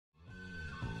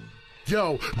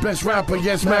Yo, best rapper,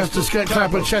 yes, master, scat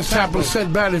clapper, chest tapper,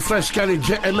 said bad and flesh, got it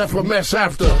jet and left a mess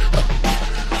after.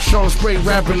 Sean spray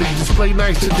rapidly, display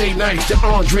nice today, nice to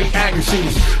Andre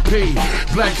Agassiz. P,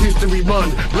 Black History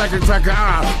Month, Black and Cracker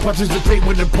Eye, participate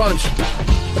with the punch.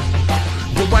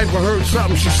 The wife heard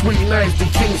something, she sweet nice, the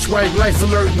king swipe, life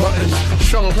alert buttons.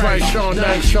 Sean Price, Sean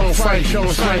Nice, Sean Fight, Sean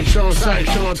Sight, Sean Sight,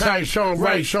 Sean Tight, Sean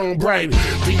Right, Sean Bright.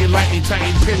 Being lightning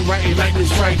tight, pin right, lightning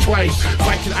strike twice.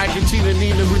 Fighting Argentina,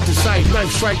 Nina with the sight.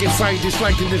 Knife striking, fight,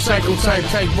 disliking the cycle type.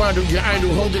 Type Rondo, your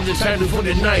idol, holding the title for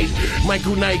the night.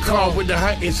 Michael Knight call with the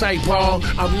hot inside Paul.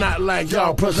 I'm not like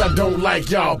y'all, plus I don't like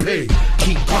y'all, pig.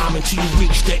 Keep climbing till you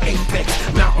reach the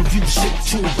apex. Mountain View, sick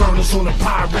 2 burners on the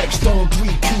Pyrex. Throwing 3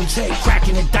 cubes, head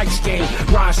cracking the dice game.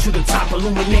 Rise to the top,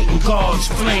 illuminating God's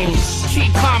flames.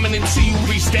 Keep climbing until you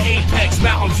reach the apex.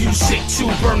 Mountain View, sick 2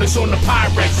 burners on the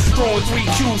Pyrex. Throwing 3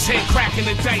 cubes, head cracking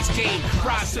the dice game.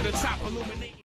 Rise to the top, illuminating.